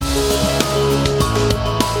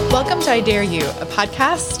Welcome to I Dare You, a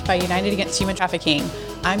podcast by United Against Human Trafficking.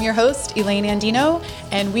 I'm your host, Elaine Andino,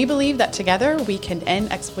 and we believe that together we can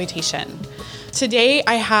end exploitation. Today,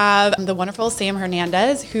 I have the wonderful Sam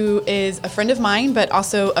Hernandez, who is a friend of mine, but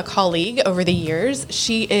also a colleague over the years.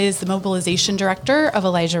 She is the mobilization director of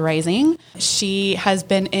Elijah Rising. She has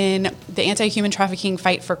been in the anti-human trafficking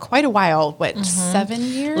fight for quite a while. 7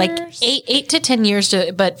 years? Like eight to 10 years,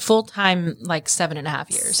 but full-time, like 7.5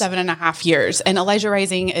 years. 7.5 years. And Elijah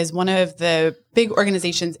Rising is one of the big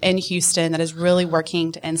organizations in Houston that is really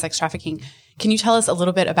working to end sex trafficking. Can you tell us a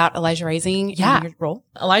little bit about Elijah Rising and your role?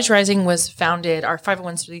 Elijah Rising was founded, our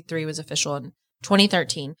 501c3 was official in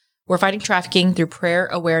 2013. We're fighting trafficking through prayer,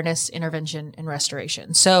 awareness, intervention, and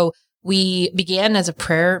restoration. So we began as a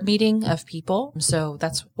prayer meeting of people. So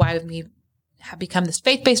that's why we have become this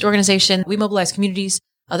faith-based organization. We mobilize communities,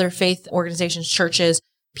 other faith organizations, churches,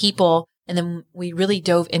 people, and then we really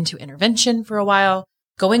dove into intervention for a while,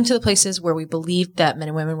 going to the places where we believed that men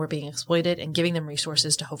and women were being exploited and giving them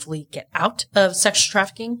resources to hopefully get out of sex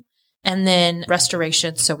trafficking. And then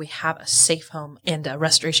restoration. So we have a safe home and a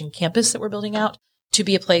restoration campus that we're building out to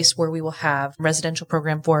be a place where we will have a residential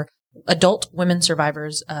program for adult women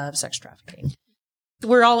survivors of sex trafficking.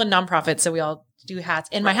 We're all in nonprofits, so we all do hats.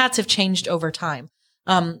 And my hats have changed over time.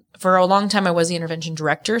 For a long time, I was the intervention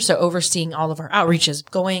director. So overseeing all of our outreaches,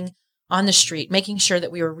 going on the street, making sure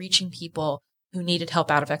that we were reaching people who needed help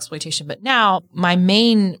out of exploitation. But now my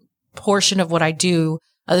main portion of what I do,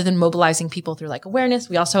 other than mobilizing people through like awareness,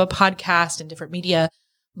 we also have a podcast and different media,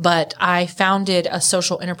 but I founded a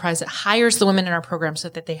social enterprise that hires the women in our program so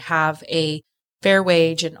that they have a fair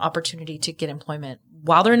wage and opportunity to get employment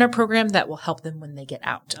while they're in our program that will help them when they get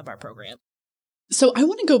out of our program. So I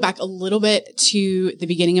want to go back a little bit to the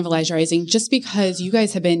beginning of Elijah Rising, just because you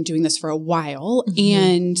guys have been doing this for a while.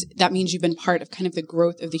 And that means you've been part of kind of the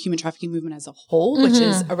growth of the human trafficking movement as a whole, which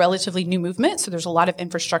is a relatively new movement. So there's a lot of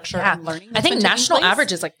infrastructure and learning. I think national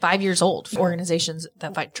average is like 5 years old for organizations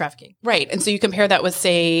that fight trafficking. Right. And so you compare that with,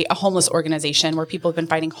 say, a homeless organization where people have been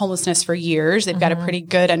fighting homelessness for years. They've got a pretty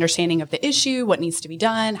good understanding of the issue, what needs to be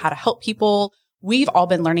done, how to help people. We've all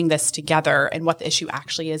been learning this together and what the issue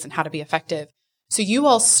actually is and how to be effective. So you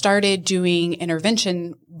all started doing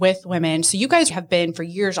intervention with women. So you guys have been for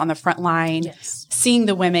years on the front line, seeing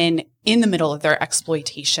the women in the middle of their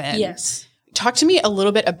exploitation. Yes. Talk to me a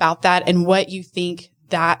little bit about that and what you think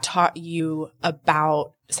that taught you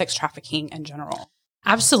about sex trafficking in general.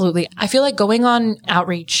 Absolutely. I feel like going on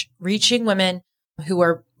outreach, reaching women who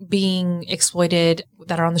are being exploited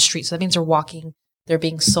that are on the streets. So that means they're walking, they're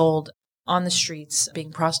being sold on the streets,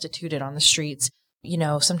 being prostituted on the streets. You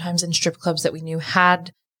know, sometimes in strip clubs that we knew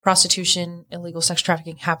had prostitution, illegal sex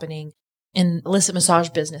trafficking happening, in illicit massage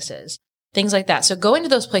businesses, things like that. So going to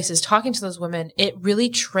those places, talking to those women, it really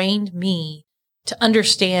trained me to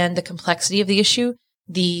understand the complexity of the issue,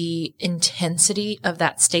 the intensity of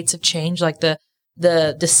that states of change, like the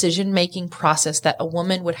decision-making process that a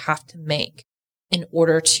woman would have to make in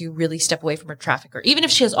order to really step away from her trafficker. Even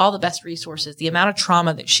if she has all the best resources, the amount of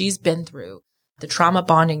trauma that she's been through, the trauma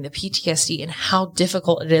bonding, the PTSD, and how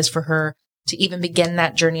difficult it is for her to even begin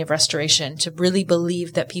that journey of restoration, to really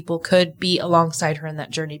believe that people could be alongside her in that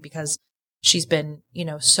journey because she's been, you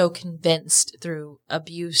know, so convinced through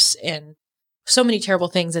abuse and so many terrible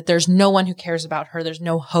things that there's no one who cares about her. There's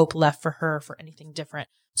no hope left for her for anything different.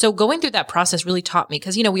 So going through that process really taught me,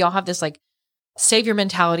 because, you know, we all have this like savior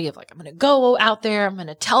mentality of like, I'm going to go out there, I'm going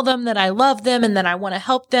to tell them that I love them and then I want to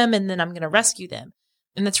help them and then I'm going to rescue them.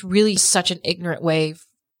 And that's really such an ignorant way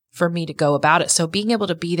for me to go about it. So being able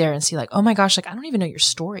to be there and see like, oh my gosh, like I don't even know your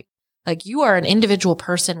story. Like you are an individual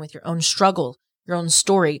person with your own struggle, your own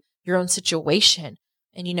story, your own situation.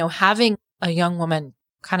 And, you know, having a young woman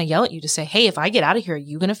kind of yell at you to say, hey, if I get out of here, are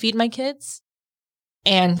you going to feed my kids?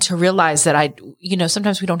 And to realize that you know,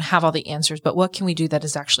 sometimes we don't have all the answers, but what can we do that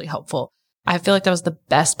is actually helpful? I feel like that was the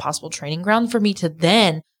best possible training ground for me to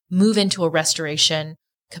then move into a restoration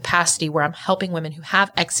capacity where I'm helping women who have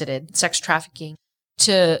exited sex trafficking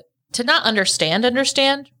to not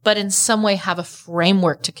understand, but in some way have a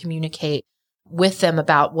framework to communicate with them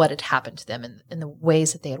about what had happened to them and the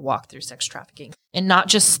ways that they had walked through sex trafficking, and not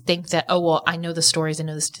just think that, oh, well, I know the stories, I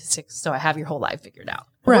know the statistics, so I have your whole life figured out.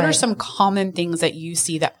 Right. What are some common things that you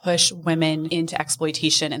see that push women into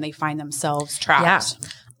exploitation and they find themselves trapped? Yeah.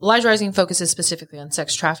 Elijah Rising focuses specifically on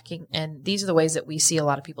sex trafficking, and these are the ways that we see a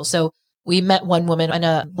lot of people. So we met one woman in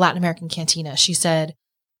a Latin American cantina. She said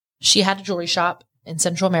she had a jewelry shop in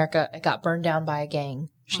Central America. It got burned down by a gang.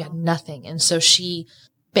 She had nothing. And so she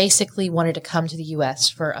basically wanted to come to the U.S.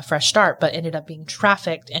 for a fresh start, but ended up being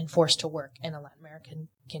trafficked and forced to work in a Latin American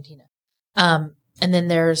cantina. And then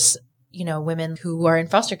there's women who are in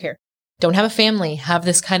foster care, don't have a family, have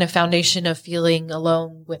this kind of foundation of feeling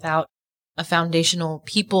alone without a foundational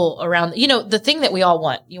people around, the thing that we all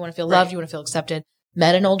want. You want to feel loved. Right. You want to feel accepted.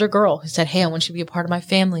 Met an older girl who said, hey, I want you to be a part of my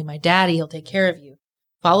family. My daddy, he'll take care of you.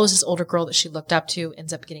 Follows this older girl that she looked up to,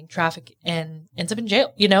 ends up getting trafficked and ends up in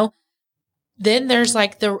jail, Then there's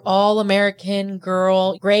like the all-American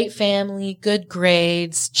girl, great family, good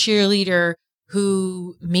grades, cheerleader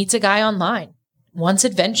who meets a guy online, wants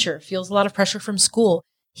adventure, feels a lot of pressure from school.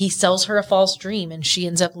 He sells her a false dream and she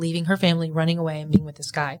ends up leaving her family, running away and being with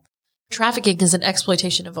this guy. Trafficking is an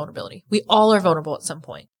exploitation of vulnerability. We all are vulnerable at some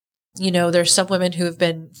point. There's some women who have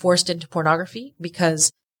been forced into pornography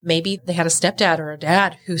because maybe they had a stepdad or a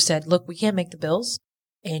dad who said, look, we can't make the bills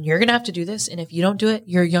and you're going to have to do this. And if you don't do it,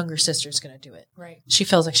 your younger sister's going to do it. Right. She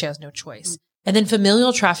feels like she has no choice. And then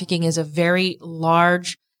familial trafficking is a very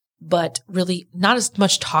large, but really not as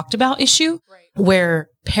much talked about issue where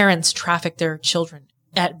parents traffic their children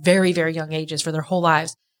at very, very young ages for their whole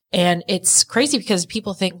lives. And it's crazy because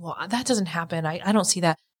people think, well, that doesn't happen. I don't see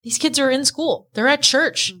that. These kids are in school. They're at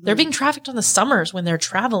church. They're being trafficked on the summers when they're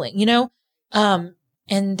traveling,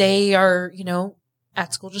 and they are,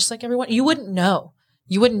 at school just like everyone. You wouldn't know.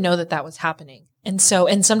 You wouldn't know that was happening. And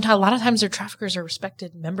sometimes, a lot of times their traffickers are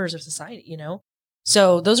respected members of society,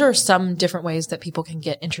 So those are some different ways that people can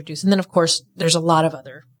get introduced. And then, of course, there's a lot of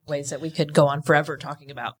other ways that we could go on forever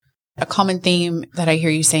talking about. A common theme that I hear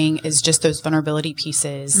you saying is just those vulnerability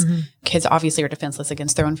pieces. Kids obviously are defenseless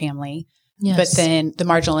against their own family. Yes. But then the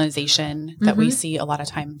marginalization that we see a lot of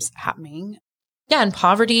times happening. Yeah. And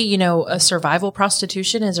poverty, a survival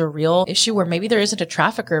prostitution is a real issue where maybe there isn't a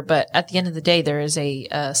trafficker, but at the end of the day, there is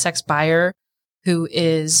a sex buyer who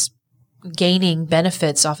is gaining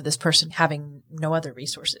benefits off of this person having no other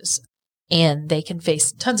resources. And they can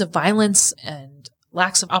face tons of violence and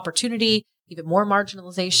lacks of opportunity, even more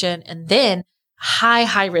marginalization, and then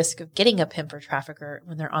high risk of getting a pimp or trafficker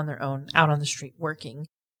when they're on their own, out on the street working.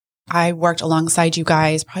 I worked alongside you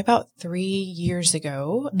guys probably about 3 years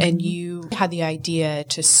ago, and you had the idea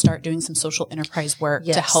to start doing some social enterprise work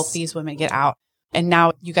to help these women get out. And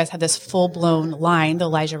now you guys have this full-blown line, the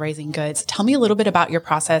Elijah Rising Goods. Tell me a little bit about your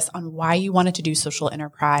process on why you wanted to do social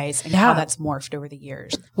enterprise and how that's morphed over the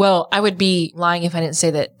years. Well, I would be lying if I didn't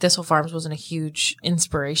say that Thistle Farms wasn't a huge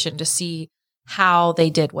inspiration to see how they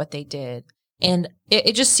did what they did. And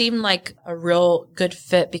it just seemed like a real good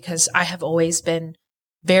fit because I have always been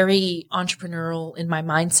very entrepreneurial in my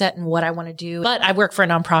mindset and what I want to do. But I work for a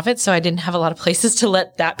nonprofit, so I didn't have a lot of places to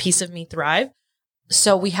let that piece of me thrive.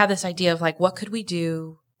 So we had this idea of like, what could we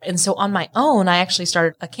do? And so on my own, I actually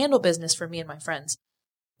started a candle business for me and my friends.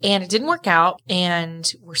 And it didn't work out, and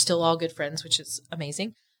we're still all good friends, which is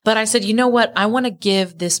amazing. But I said, you know what? I want to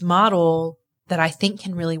give this model that I think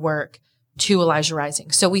can really work to Elijah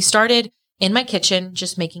Rising. So we started in my kitchen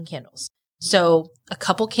just making candles. So a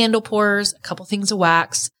couple candle pours, a couple things of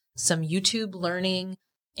wax, some YouTube learning.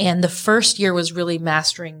 And the first year was really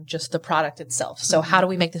mastering just the product itself. So how do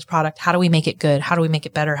we make this product? How do we make it good? How do we make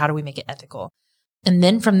it better? How do we make it ethical? And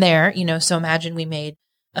then from there, so imagine we made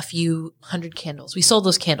a few hundred candles. We sold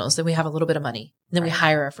those candles. Then we have a little bit of money. And then we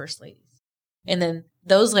hire our first ladies. And then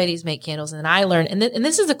those ladies make candles. And then I learn. And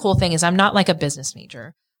this is the cool thing is I'm not like a business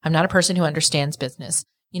major. I'm not a person who understands business.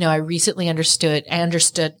 I recently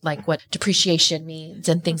understood like what depreciation means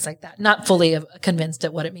and things like that. Not fully convinced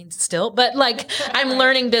at what it means still, but like I'm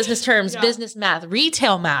learning business terms, business math,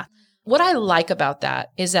 retail math. What I like about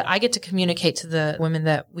that is that I get to communicate to the women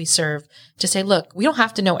that we serve to say, look, we don't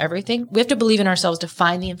have to know everything. We have to believe in ourselves to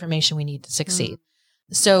find the information we need to succeed.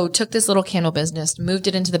 So took this little candle business, moved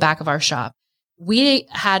it into the back of our shop. We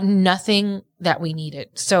had nothing that we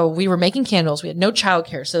needed. So we were making candles. We had no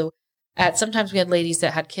childcare. So sometimes we had ladies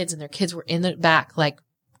that had kids and their kids were in the back, like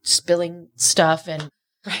spilling stuff. And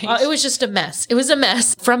it was just a mess. It was a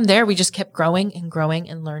mess. From there, we just kept growing and growing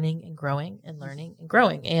and learning and growing and learning and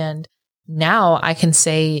growing. And now I can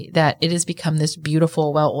say that it has become this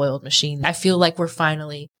beautiful, well-oiled machine. I feel like we're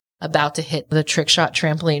finally about to hit the trick shot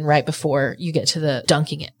trampoline right before you get to the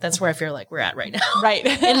dunking it. That's where I feel like we're at right now. Right.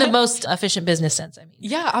 In the most efficient business sense, I mean.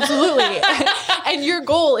 Yeah, absolutely. And your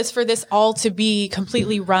goal is for this all to be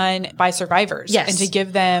completely run by survivors. Yes. And to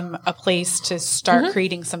give them a place to start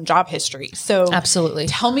creating some job history. So absolutely.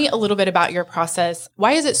 Tell me a little bit about your process.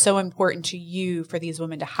 Why is it so important to you for these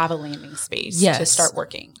women to have a landing space to start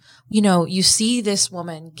working? You see this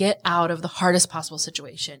woman get out of the hardest possible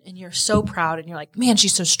situation and you're so proud and you're like, man,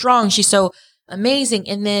 she's so strong. She's so amazing.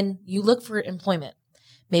 And then you look for employment.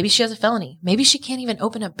 Maybe she has a felony. Maybe she can't even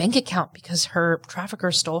open a bank account because her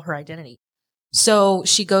trafficker stole her identity. So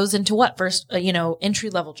she goes into what? First, entry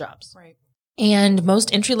level jobs. Right. And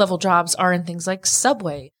most entry-level jobs are in things like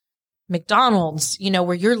Subway, McDonald's,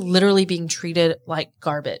 where you're literally being treated like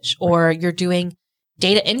garbage, or you're doing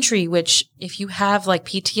data entry, which if you have like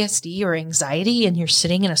PTSD or anxiety and you're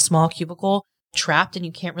sitting in a small cubicle trapped and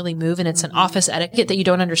you can't really move, and it's an office etiquette that you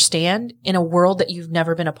don't understand in a world that you've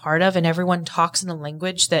never been a part of, and everyone talks in a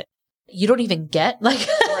language that you don't even get. Like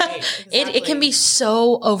Right, exactly. it can be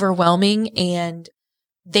so overwhelming, and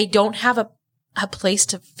they don't have a place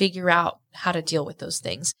to figure out how to deal with those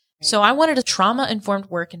things. So I wanted a trauma-informed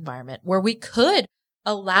work environment where we could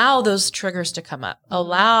allow those triggers to come up,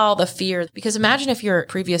 allow the fear. Because imagine if your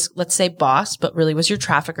previous, let's say, boss, but really was your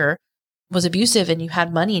trafficker, was abusive, and you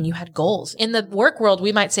had money and you had goals. In the work world,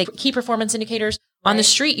 we might say key performance indicators. On the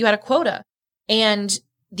street, you had a quota. And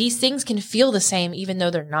these things can feel the same even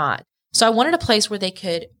though they're not. So I wanted a place where they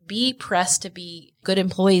could be pressed to be good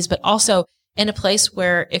employees, but also in a place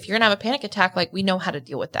where if you're going to have a panic attack, like, we know how to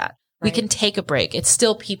deal with that. We can take a break. It's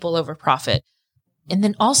still people over profit. And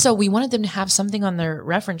then also we wanted them to have something on their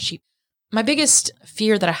reference sheet. My biggest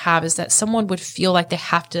fear that I have is that someone would feel like they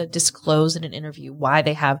have to disclose in an interview why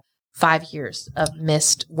they have 5 years of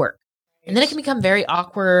missed work. And then it can become very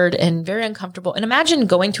awkward and very uncomfortable. And imagine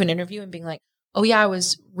going to an interview and being like, oh yeah, I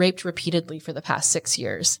was raped repeatedly for the past 6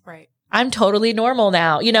 years. Right. I'm totally normal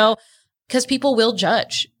now, because people will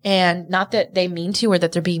judge, and not that they mean to or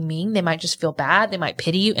that they're being mean. They might just feel bad. They might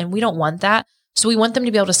pity you, and we don't want that. So we want them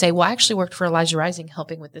to be able to say, well, I actually worked for Elijah Rising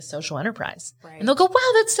helping with this social enterprise. Right. And they'll go,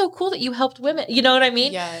 wow, that's so cool that you helped women. You know what I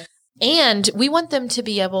mean? Yes. And we want them to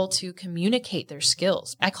be able to communicate their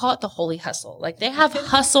skills. I call it the holy hustle. Like, they have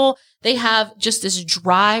hustle. They have just this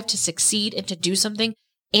drive to succeed and to do something.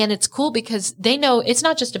 And it's cool because they know it's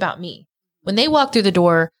not just about me. When they walk through the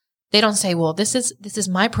door, they don't say, well, this is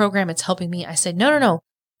my program. It's helping me. I said, no.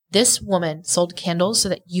 This woman sold candles so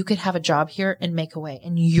that you could have a job here and make a way.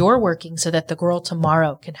 And you're working so that the girl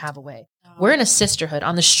tomorrow can have a way. Oh. We're in a sisterhood.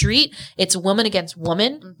 On the street, it's woman against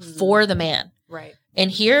woman for the man. Right.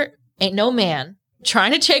 And here ain't no man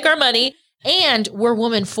trying to take our money, and we're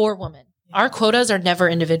woman for woman. Our quotas are never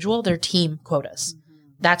individual. They're team quotas.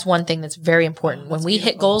 That's one thing that's very important. When we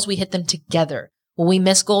hit goals, we hit them together. When we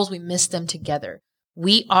miss goals, we miss them together.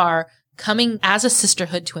 We are coming as a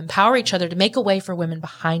sisterhood to empower each other, to make a way for women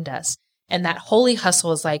behind us. And that holy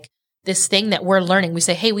hustle is like this thing that we're learning. We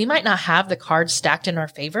say, hey, we might not have the cards stacked in our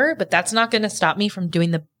favor, but that's not going to stop me from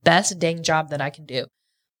doing the best dang job that I can do.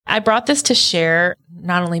 I brought this to share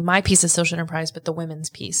not only my piece of social enterprise, but the women's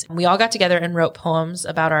piece. We all got together and wrote poems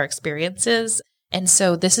about our experiences. And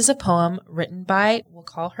so this is a poem written by, we'll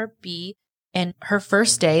call her B. And her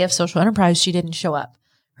first day of social enterprise, she didn't show up.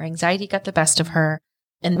 Her anxiety got the best of her.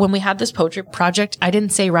 And when we had this poetry project, I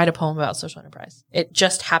didn't say write a poem about social enterprise. It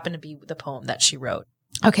just happened to be the poem that she wrote.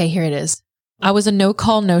 Okay, here it is. I was a no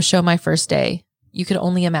call, no show my first day. You could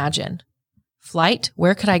only imagine. Flight,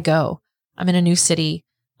 where could I go? I'm in a new city,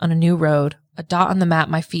 on a new road, a dot on the map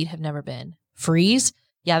my feet have never been. Freeze?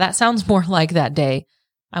 Yeah, that sounds more like that day.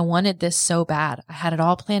 I wanted this so bad. I had it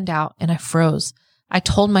all planned out and I froze. I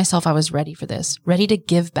told myself I was ready for this, ready to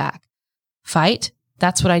give back. Fight?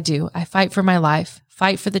 That's what I do. I fight for my life,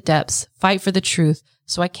 fight for the depths, fight for the truth.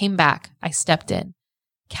 So I came back. I stepped in.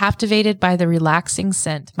 Captivated by the relaxing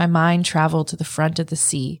scent, my mind traveled to the front of the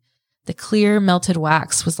sea. The clear, melted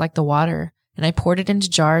wax was like the water, and I poured it into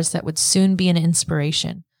jars that would soon be an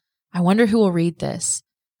inspiration. I wonder who will read this.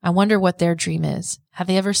 I wonder what their dream is. Have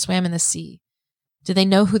they ever swam in the sea? Do they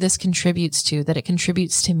know who this contributes to, that it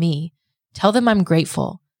contributes to me? Tell them I'm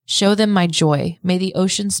grateful. Show them my joy. May the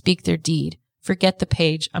ocean speak their deed. Forget the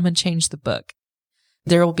page. I'm going to change the book.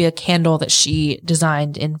 There will be a candle that she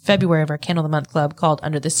designed in February of our Candle of the Month Club called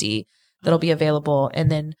Under the Sea that'll be available.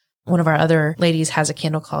 And then one of our other ladies has a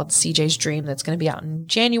candle called CJ's Dream that's going to be out in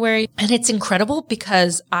January. And it's incredible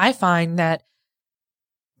because I find that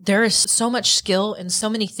there is so much skill and so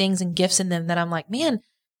many things and gifts in them that I'm like, man,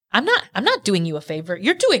 I'm not doing you a favor.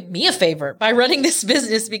 You're doing me a favor by running this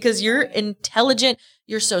business because you're intelligent.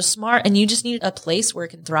 You're so smart and you just need a place where it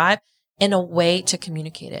can thrive and a way to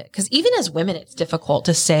communicate it. Because even as women, it's difficult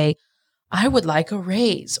to say, I would like a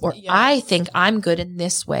raise, or I think I'm good in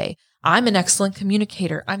this way. I'm an excellent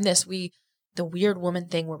communicator. I'm this. The weird woman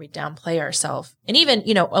thing where we downplay ourselves. And even,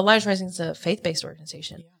 Elijah Rising is a faith-based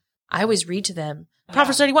organization. Yeah. I always read to them.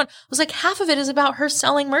 Proverbs 31 was like half of it is about her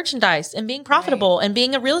selling merchandise and being profitable and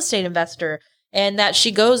being a real estate investor. And that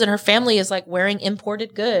she goes and her family is like wearing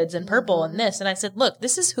imported goods and purple and this. And I said, look,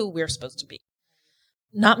 this is who we're supposed to be.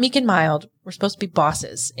 Not meek and mild. We're supposed to be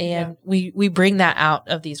bosses. And we bring that out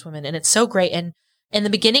of these women. And it's so great. And in the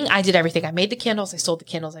beginning, I did everything. I made the candles. I sold the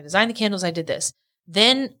candles. I designed the candles. I did this.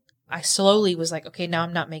 Then I slowly was like, okay, now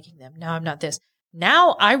I'm not making them. Now I'm not this.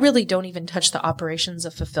 Now I really don't even touch the operations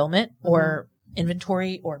of fulfillment or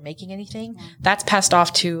inventory or making anything. That's passed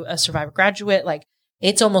off to a Survivor graduate. Like,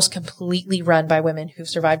 it's almost completely run by women who've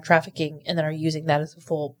survived trafficking and then are using that as a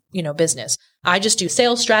full, business. I just do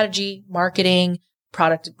sales strategy, marketing,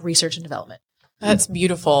 product research and development. That's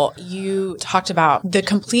beautiful. You talked about the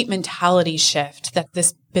complete mentality shift that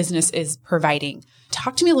this business is providing.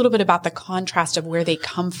 Talk to me a little bit about the contrast of where they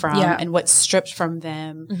come from and what's stripped from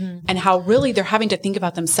them and how really they're having to think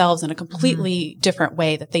about themselves in a completely different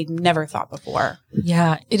way that they'd never thought before.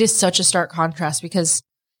 Yeah, it is such a stark contrast because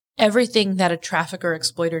everything that a trafficker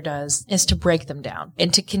exploiter does is to break them down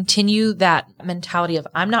and to continue that mentality of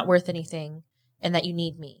I'm not worth anything and that you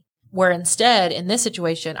need me. Where instead, in this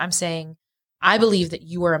situation, I'm saying, I believe that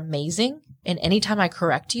you are amazing. And anytime I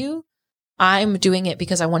correct you, I'm doing it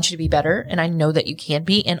because I want you to be better. And I know that you can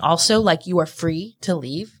be. And also, like, you are free to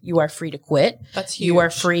leave. You are free to quit. That's huge. You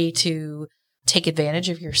are free to take advantage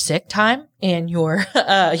of your sick time and your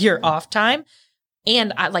off time.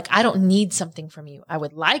 And I don't need something from you. I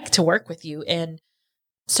would like to work with you. And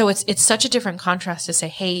so it's such a different contrast to say,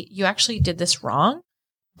 hey, you actually did this wrong,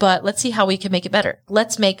 but let's see how we can make it better.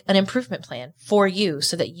 Let's make an improvement plan for you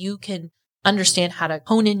so that you can understand how to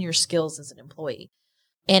hone in your skills as an employee.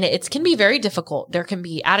 And it can be very difficult. There can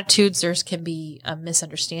be attitudes. There can be a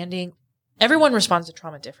misunderstanding. Everyone responds to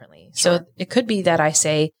trauma differently. Sure. So it could be that I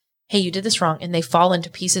say, hey, you did this wrong. And they fall into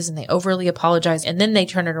pieces and they overly apologize. And then they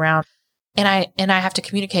turn it around. And I have to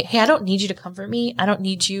communicate, hey, I don't need you to comfort me. I don't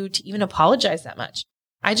need you to even apologize that much.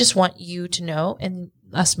 I just want you to know and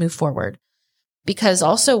us move forward. Because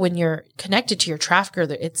also when you're connected to your trafficker,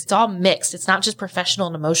 it's all mixed. It's not just professional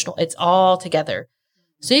and emotional. It's all together.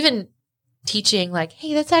 So even teaching like,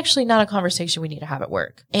 hey, that's actually not a conversation we need to have at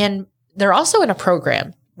work. And they're also in a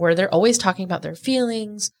program where they're always talking about their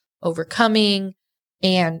feelings, overcoming,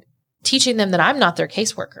 and teaching them that I'm not their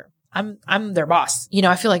caseworker. I'm their boss.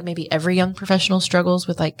 I feel like maybe every young professional struggles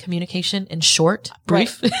with like communication in short,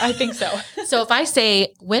 brief. Right. I think so. So if I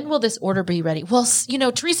say, when will this order be ready? Well,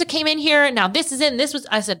 Teresa came in here. Now this is in,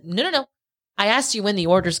 I said, no. I asked you when the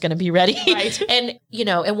order's going to be ready. Right. And,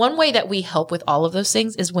 and one way that we help with all of those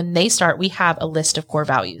things is when they start, we have a list of core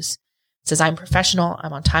values. It says, I'm professional.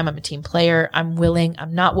 I'm on time. I'm a team player. I'm willing.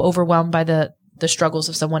 I'm not overwhelmed by the struggles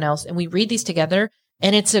of someone else. And we read these together.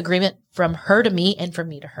 And it's agreement from her to me and from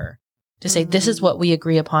me to her to say, this is what we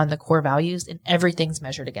agree upon, the core values, and everything's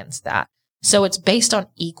measured against that. So it's based on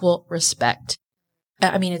equal respect.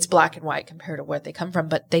 I mean, it's black and white compared to where they come from,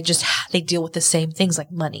 but they deal with the same things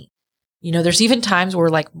like money. There's even times where we're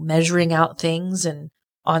like measuring out things and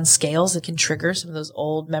on scales that can trigger some of those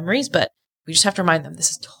old memories, but we just have to remind them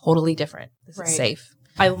this is totally different. This is safe.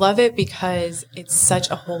 I love it because it's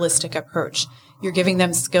such a holistic approach. You're giving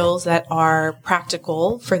them skills that are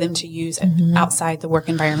practical for them to use outside the work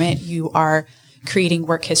environment. You are creating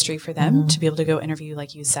work history for them to be able to go interview,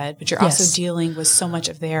 like you said, but you're also dealing with so much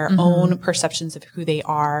of their own perceptions of who they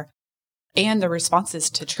are and the responses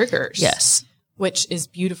to triggers. Yes. Which is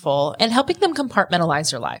beautiful. And helping them compartmentalize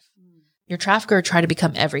their life. Your trafficker try to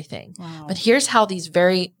become everything. Wow. But here's how these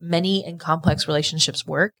very many and complex relationships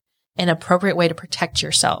work. An appropriate way to protect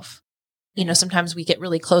yourself. Sometimes we get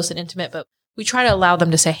really close and intimate, but we try to allow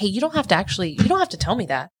them to say, hey, you don't have to tell me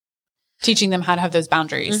that. Teaching them how to have those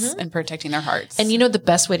boundaries and protecting their hearts. And the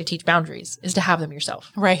best way to teach boundaries is to have them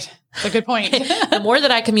yourself. Right. That's a good point. The more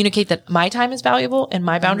that I communicate that my time is valuable and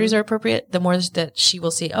my boundaries are appropriate, the more that she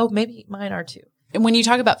will see, oh, maybe mine are too. And when you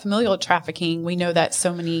talk about familial trafficking, we know that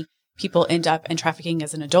so many people end up in trafficking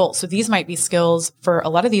as an adult. So these might be skills for a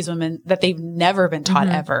lot of these women that they've never been taught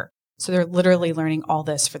ever. So they're literally learning all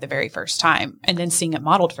this for the very first time and then seeing it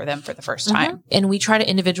modeled for them for the first time. And we try to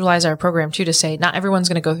individualize our program too, to say not everyone's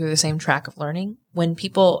going to go through the same track of learning. When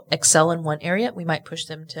people excel in one area, we might push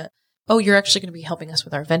them to, oh, you're actually going to be helping us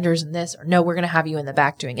with our vendors in this, or no, we're going to have you in the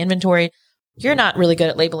back doing inventory. You're not really good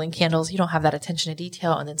at labeling candles. You don't have that attention to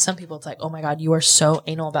detail. And then some people, it's like, oh my God, you are so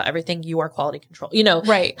anal about everything. You are quality control,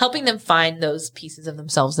 right. Helping them find those pieces of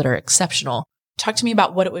themselves that are exceptional. Talk to me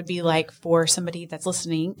about what it would be like for somebody that's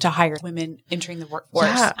listening to hire women entering the workforce.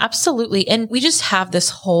 Yeah, absolutely. And we just have this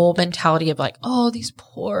whole mentality of like, oh, these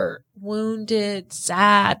poor, wounded,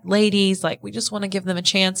 sad ladies, like we just want to give them a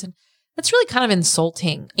chance. And that's really kind of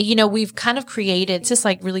insulting. We've kind of created this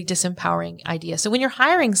like really disempowering idea. So when you're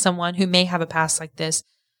hiring someone who may have a past like this,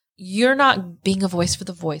 you're not being a voice for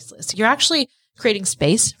the voiceless. You're actually creating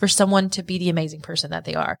space for someone to be the amazing person that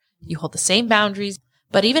they are. You hold the same boundaries.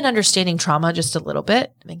 But even understanding trauma just a little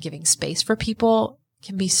bit and giving space for people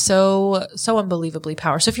can be so unbelievably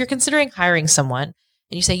powerful. So if you're considering hiring someone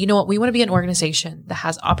and you say, you know what, we want to be an organization that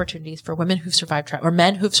has opportunities for women who've survived or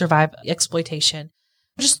men who've survived exploitation.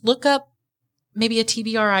 Just look up maybe a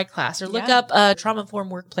TBRI class or look up a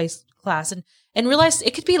trauma-informed workplace class and realize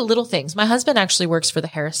it could be little things. My husband actually works for the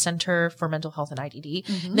Harris Center for Mental Health and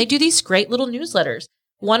IDD. And they do these great little newsletters.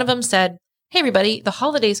 One of them said, hey, everybody, the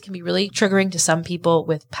holidays can be really triggering to some people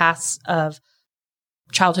with pasts of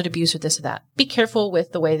childhood abuse or this or that. Be careful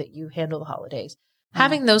with the way that you handle the holidays.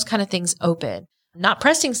 Having those kind of things open, not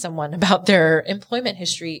pressing someone about their employment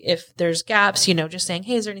history if there's gaps, just saying,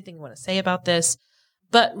 hey, is there anything you want to say about this?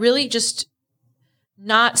 But really just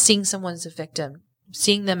not seeing someone as a victim,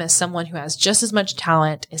 seeing them as someone who has just as much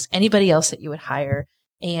talent as anybody else that you would hire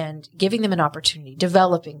and giving them an opportunity,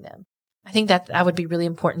 developing them. I think that would be really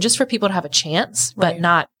important just for people to have a chance, but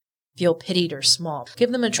not feel pitied or small.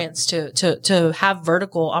 Give them a chance to have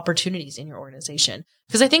vertical opportunities in your organization.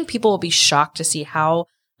 Because I think people will be shocked to see how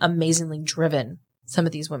amazingly driven some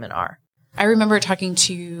of these women are. I remember talking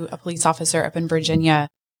to a police officer up in Virginia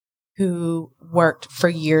who worked for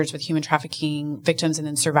years with human trafficking victims and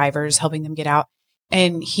then survivors, helping them get out.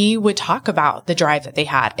 And he would talk about the drive that they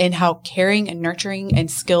had and how caring and nurturing and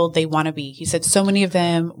skilled they want to be. He said so many of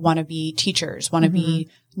them want to be teachers, want to be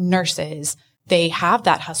nurses. They have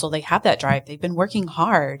that hustle. They have that drive. They've been working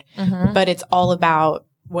hard, but it's all about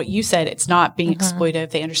what you said. It's not being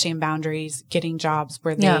exploitive. They understand boundaries, getting jobs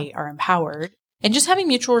where they are empowered. And just having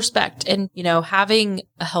mutual respect and, having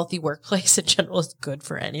a healthy workplace in general is good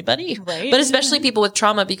for anybody, right? But especially people with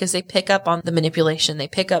trauma because they pick up on the manipulation. They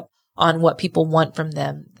pick up on what people want from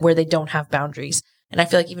them where they don't have boundaries. And I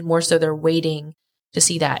feel like even more so they're waiting to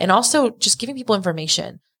see that. And also just giving people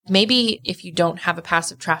information. Maybe if you don't have a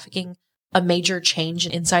past of trafficking, a major change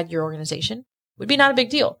inside your organization would be not a big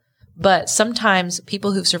deal. But sometimes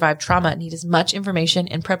people who've survived trauma need as much information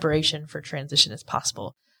and preparation for transition as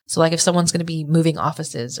possible. So like if someone's going to be moving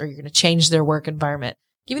offices or you're going to change their work environment,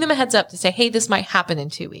 giving them a heads up to say, hey, this might happen in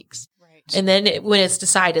 2 weeks. Right. And then when it's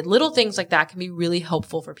decided, little things like that can be really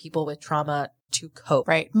helpful for people with trauma to cope.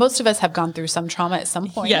 Right. Most of us have gone through some trauma at some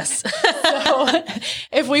point. Yes. So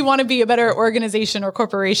if we want to be a better organization or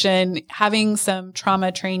corporation, having some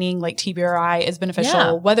trauma training like TBRI is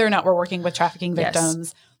beneficial, whether or not we're working with trafficking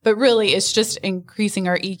victims. But really, it's just increasing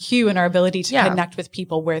our EQ and our ability to connect with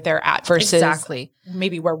people where they're at versus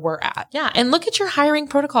maybe where we're at. Yeah. And look at your hiring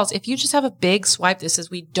protocols. If you just have a big swipe that says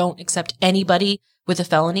we don't accept anybody with a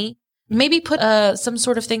felony, maybe put some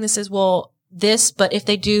sort of thing that says, well, this, but if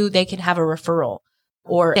they do, they can have a referral.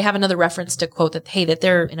 Or they have another reference to quote that, hey, that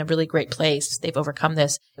they're in a really great place. They've overcome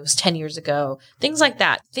this. It was 10 years ago. Things like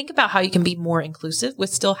that. Think about how you can be more inclusive with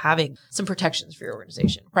still having some protections for your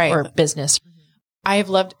organization or business. I have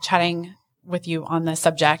loved chatting with you on this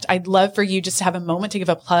subject. I'd love for you just to have a moment to give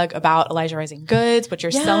a plug about Elijah Rising Goods, what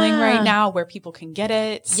you're selling right now, where people can get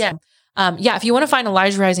it. Yeah. If you want to find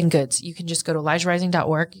Elijah Rising Goods, you can just go to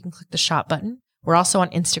ElijahRising.org. You can click the shop button. We're also on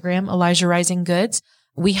Instagram, Elijah Rising Goods.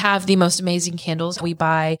 We have the most amazing candles. We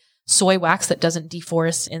buy soy wax that doesn't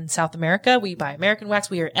deforest in South America. We buy American wax.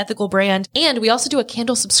 We are an ethical brand. And we also do a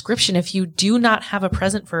candle subscription. If you do not have a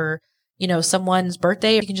present for someone's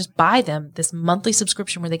birthday, you can just buy them this monthly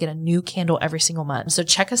subscription where they get a new candle every single month. So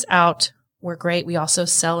check us out. We're great. We also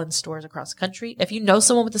sell in stores across the country. If you know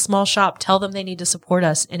someone with a small shop, tell them they need to support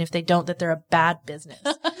us. And if they don't, that they're a bad business.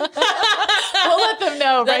 We'll let them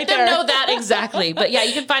know Let them know that exactly. But yeah,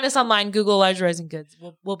 you can find us online. Google Elijah Rising Goods.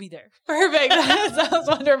 We'll be there. Perfect. That sounds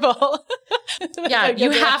wonderful. Yeah,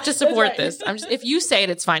 you have to support this. If you say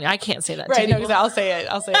it, it's fine. I can't say that. Right. No, I'll say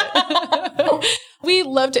it. We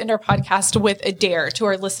love to end our podcast with a dare to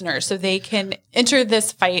our listeners so they can enter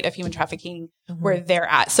this fight of human trafficking where they're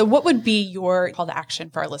at. So what would be your call to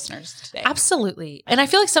action for our listeners today? Absolutely. And I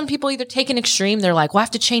feel like some people either take an extreme. They're like, well, I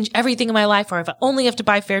have to change everything in my life, or if I only have to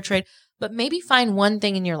buy fair trade. But maybe find one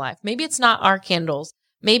thing in your life. Maybe it's not our candles.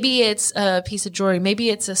 Maybe it's a piece of jewelry.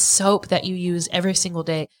 Maybe it's a soap that you use every single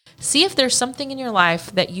day. See if there's something in your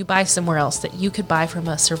life that you buy somewhere else that you could buy from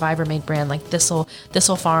a Survivor-made brand like Thistle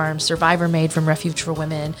Farms, Survivor-made from Refuge for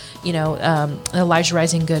Women, Elijah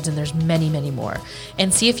Rising Goods, and there's many, many more.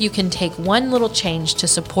 And see if you can take one little change to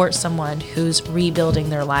support someone who's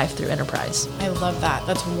rebuilding their life through enterprise. I love that.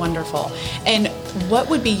 That's wonderful. And what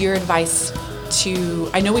would be your advice to,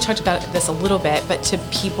 I know we talked about this a little bit, but to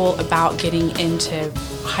people about getting into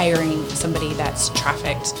hiring somebody that's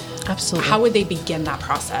trafficked? Absolutely. How would they begin that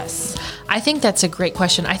process? I think that's a great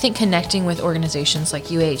question. I think connecting with organizations like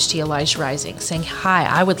UAHT, Elijah Rising, saying, hi,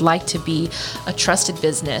 I would like to be a trusted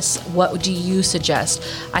business. What do you suggest?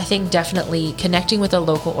 I think definitely connecting with a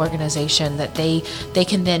local organization that they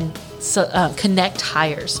can then connect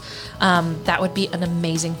hires. That would be an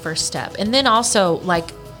amazing first step. And then also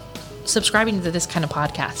like subscribing to this kind of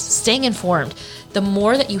podcast, staying informed. The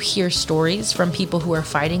more that you hear stories from people who are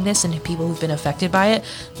fighting this and people who've been affected by it,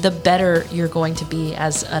 the better you're going to be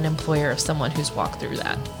as an employer of someone who's walked through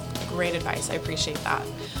that. Great advice. I appreciate that.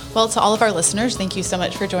 Well, to all of our listeners, thank you so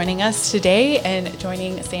much for joining us today and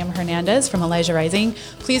joining Sam Hernandez from Elijah Rising.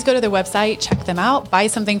 Please go to their website, check them out, buy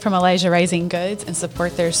something from Elijah Rising Goods and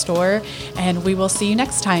support their store. And we will see you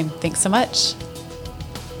next time. Thanks so much.